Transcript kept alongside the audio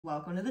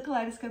Welcome to the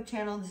Kaleidoscope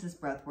channel. This is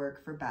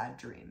Breathwork for bad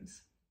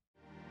dreams.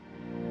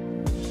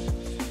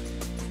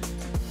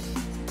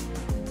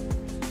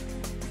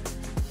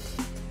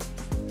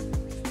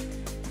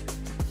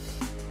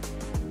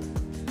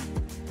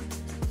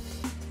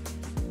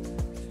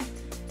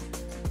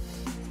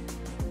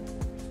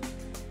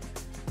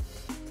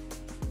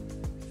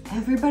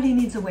 Everybody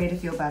needs a way to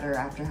feel better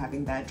after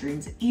having bad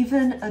dreams,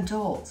 even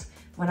adults.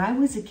 When I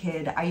was a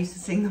kid, I used to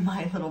sing the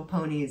My Little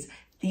Ponies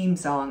theme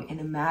song and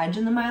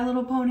imagine the My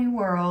Little Pony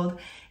world.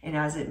 And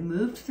as it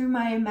moved through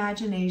my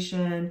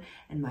imagination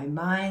and my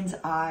mind's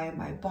eye,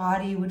 my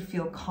body would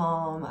feel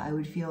calm, I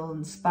would feel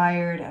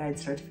inspired, and I'd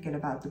start to forget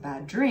about the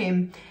bad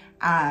dream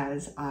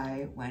as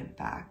I went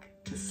back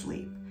to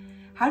sleep.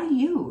 How do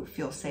you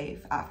feel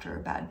safe after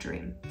a bad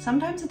dream?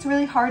 Sometimes it's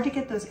really hard to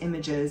get those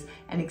images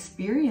and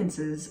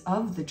experiences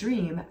of the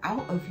dream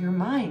out of your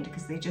mind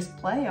because they just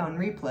play on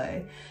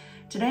replay.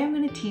 Today I'm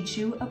going to teach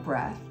you a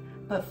breath,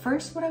 but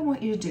first what I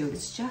want you to do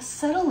is just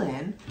settle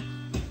in,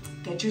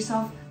 get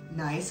yourself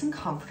nice and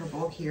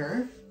comfortable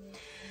here,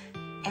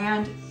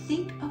 and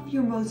think of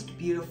your most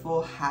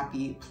beautiful,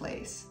 happy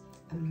place.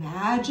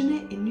 Imagine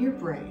it in your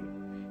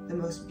brain, the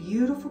most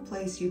beautiful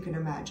place you can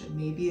imagine.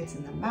 Maybe it's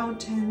in the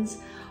mountains,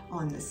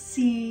 on the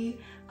sea,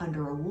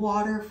 under a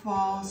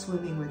waterfall,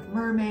 swimming with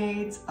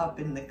mermaids,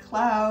 up in the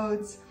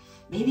clouds.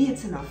 Maybe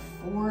it's in a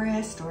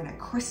forest or in a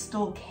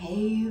crystal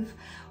cave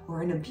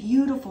or in a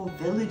beautiful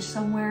village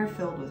somewhere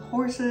filled with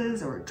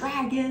horses or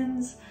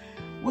dragons.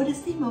 What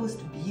is the most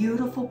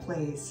beautiful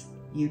place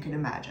you can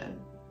imagine?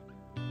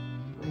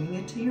 Bring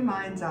it to your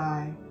mind's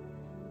eye.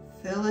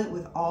 Fill it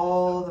with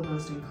all the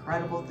most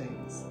incredible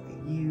things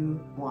that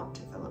you want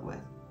to fill it with.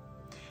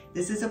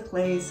 This is a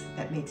place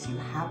that makes you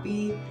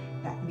happy,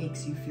 that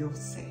makes you feel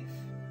safe.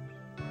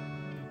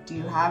 Do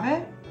you have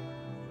it?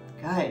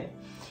 Good.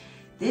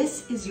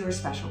 This is your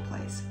special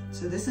place.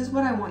 So this is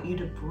what I want you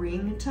to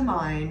bring to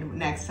mind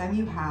next time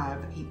you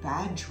have a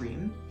bad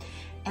dream.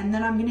 And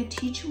then I'm going to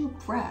teach you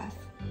a breath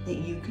that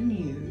you can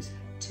use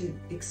to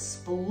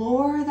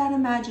explore that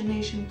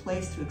imagination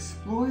place, to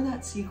explore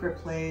that secret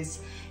place,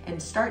 and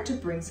start to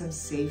bring some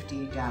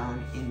safety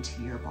down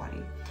into your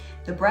body.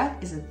 The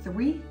breath is a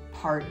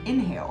 3-part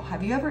inhale.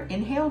 Have you ever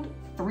inhaled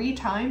 3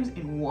 times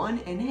in one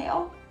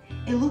inhale?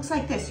 It looks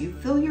like this. You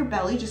fill your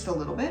belly just a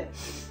little bit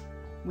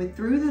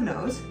through the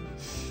nose,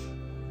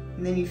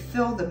 and then you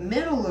fill the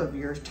middle of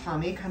your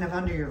tummy, kind of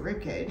under your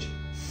rib cage,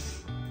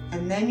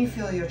 and then you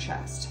fill your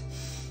chest,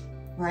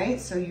 right?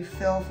 So you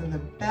fill from the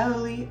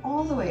belly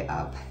all the way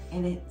up,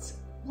 and it's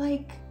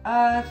like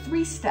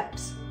 3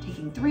 steps,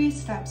 taking 3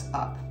 steps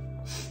up.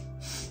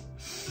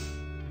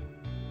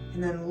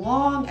 And then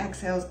long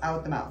exhales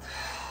out the mouth.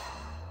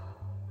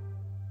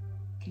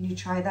 Can you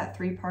try that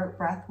 3-part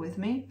breath with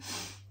me?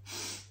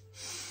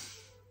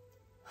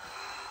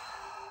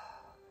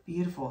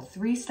 Beautiful.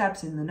 3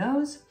 steps in the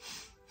nose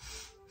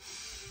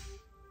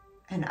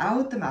and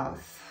out the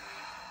mouth.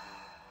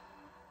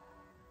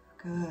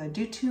 Good.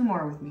 Do 2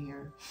 more with me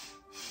here.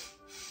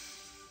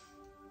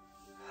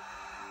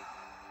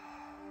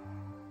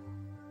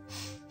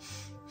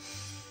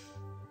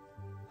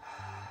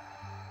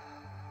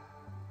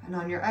 And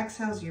on your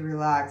exhales, you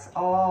relax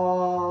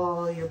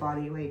all your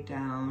body weight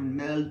down,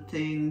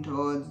 melting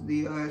towards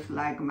the earth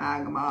like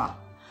magma.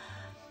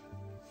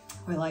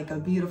 Or like a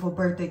beautiful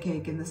birthday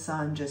cake in the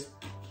sun, just,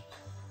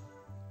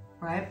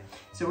 right?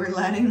 So we're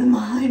letting the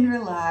mind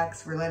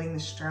relax, we're letting the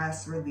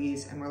stress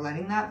release, and we're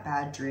letting that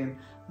bad dream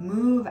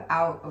move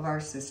out of our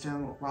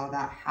system while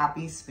that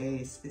happy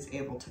space is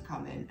able to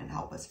come in and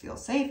help us feel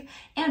safe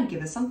and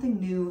give us something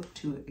new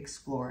to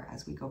explore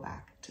as we go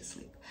back to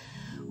sleep.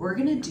 We're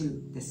gonna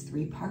do this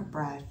 3-part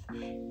breath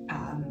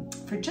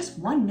for just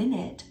 1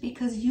 minute,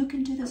 because you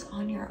can do this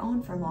on your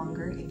own for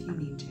longer if you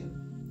need to.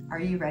 Are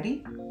you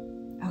ready?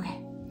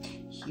 Okay.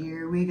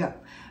 Here we go.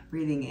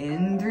 Breathing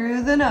in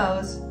through the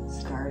nose,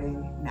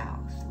 starting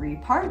now. 3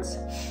 parts.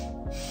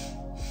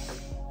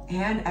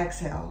 And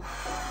exhale.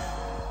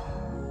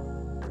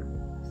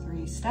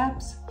 3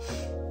 steps.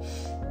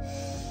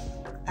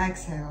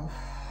 Exhale.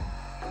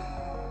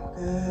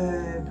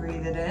 Good.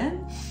 Breathe it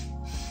in.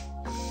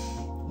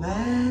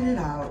 Let it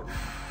out.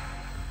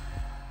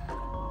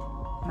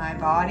 My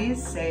body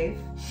is safe.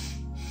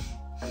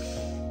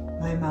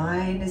 My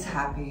mind is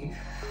happy.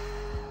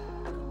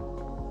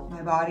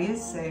 My body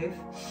is safe.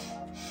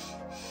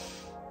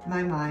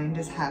 My mind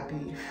is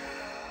happy.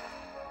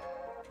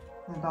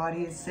 My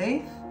body is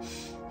safe.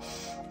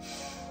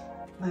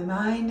 My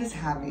mind is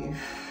happy.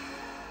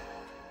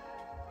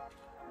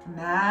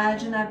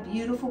 Imagine that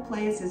beautiful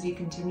place as you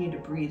continue to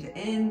breathe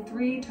in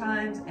 3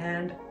 times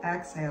and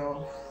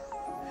exhale.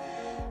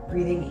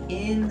 Breathing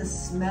in the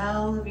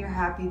smell of your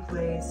happy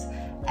place,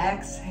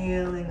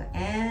 exhaling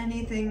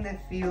anything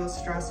that feels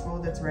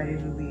stressful that's ready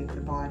to leave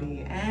the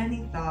body,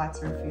 any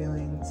thoughts or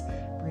feelings.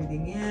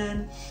 Breathing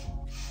in,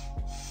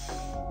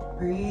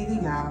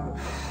 breathing out,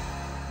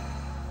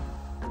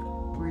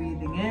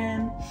 breathing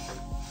in,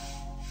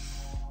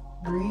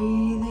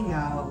 breathing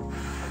out.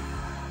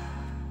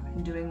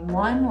 And doing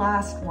one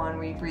last one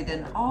where you breathe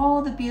in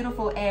all the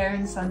beautiful air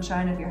and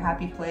sunshine of your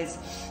happy place.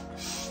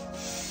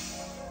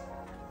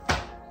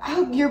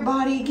 Hug your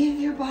body, give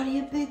your body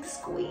a big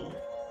squeeze.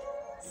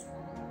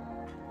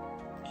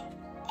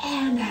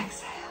 And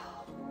exhale.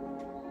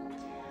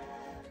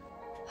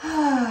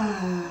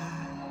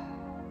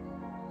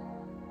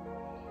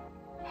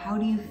 How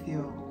do you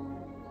feel?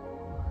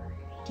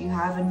 Do you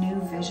have a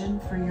new vision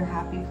for your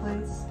happy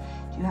place?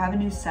 Do you have a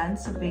new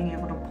sense of being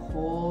able to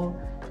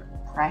pull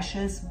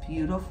precious,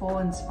 beautiful,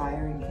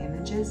 inspiring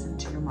images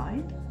into your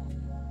mind?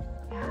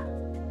 Yeah.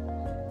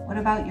 What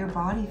about your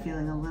body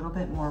feeling a little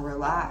bit more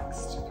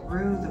relaxed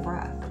through the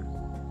breath?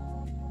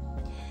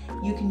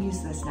 You can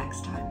use this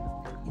next time,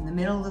 in the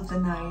middle of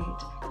the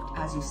night,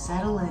 as you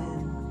settle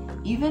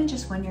in, even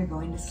just when you're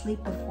going to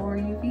sleep before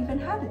you've even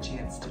had a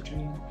chance to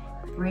dream.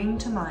 Bring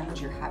to mind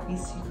your happy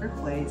secret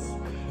place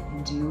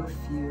and do a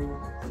few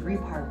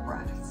 3-part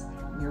breaths.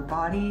 And your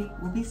body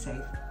will be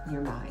safe and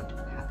your mind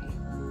happy.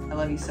 I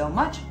love you so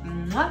much.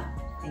 Mwah!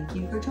 Thank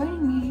you for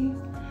joining me.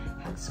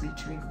 Have sweet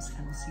dreams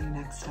and we'll see you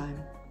next time.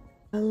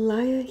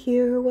 Alaya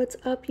here. What's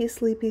up, you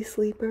sleepy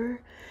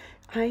sleeper?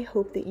 I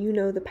hope that you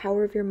know the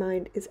power of your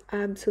mind is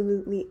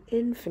absolutely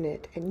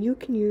infinite and you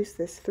can use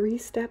this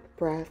 3-step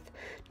breath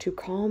to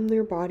calm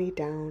your body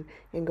down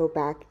and go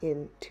back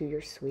into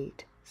your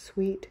sweet,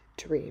 sweet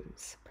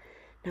dreams.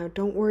 Now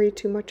don't worry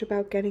too much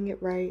about getting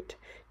it right.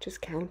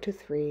 Just count to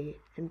 3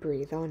 and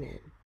breathe on in.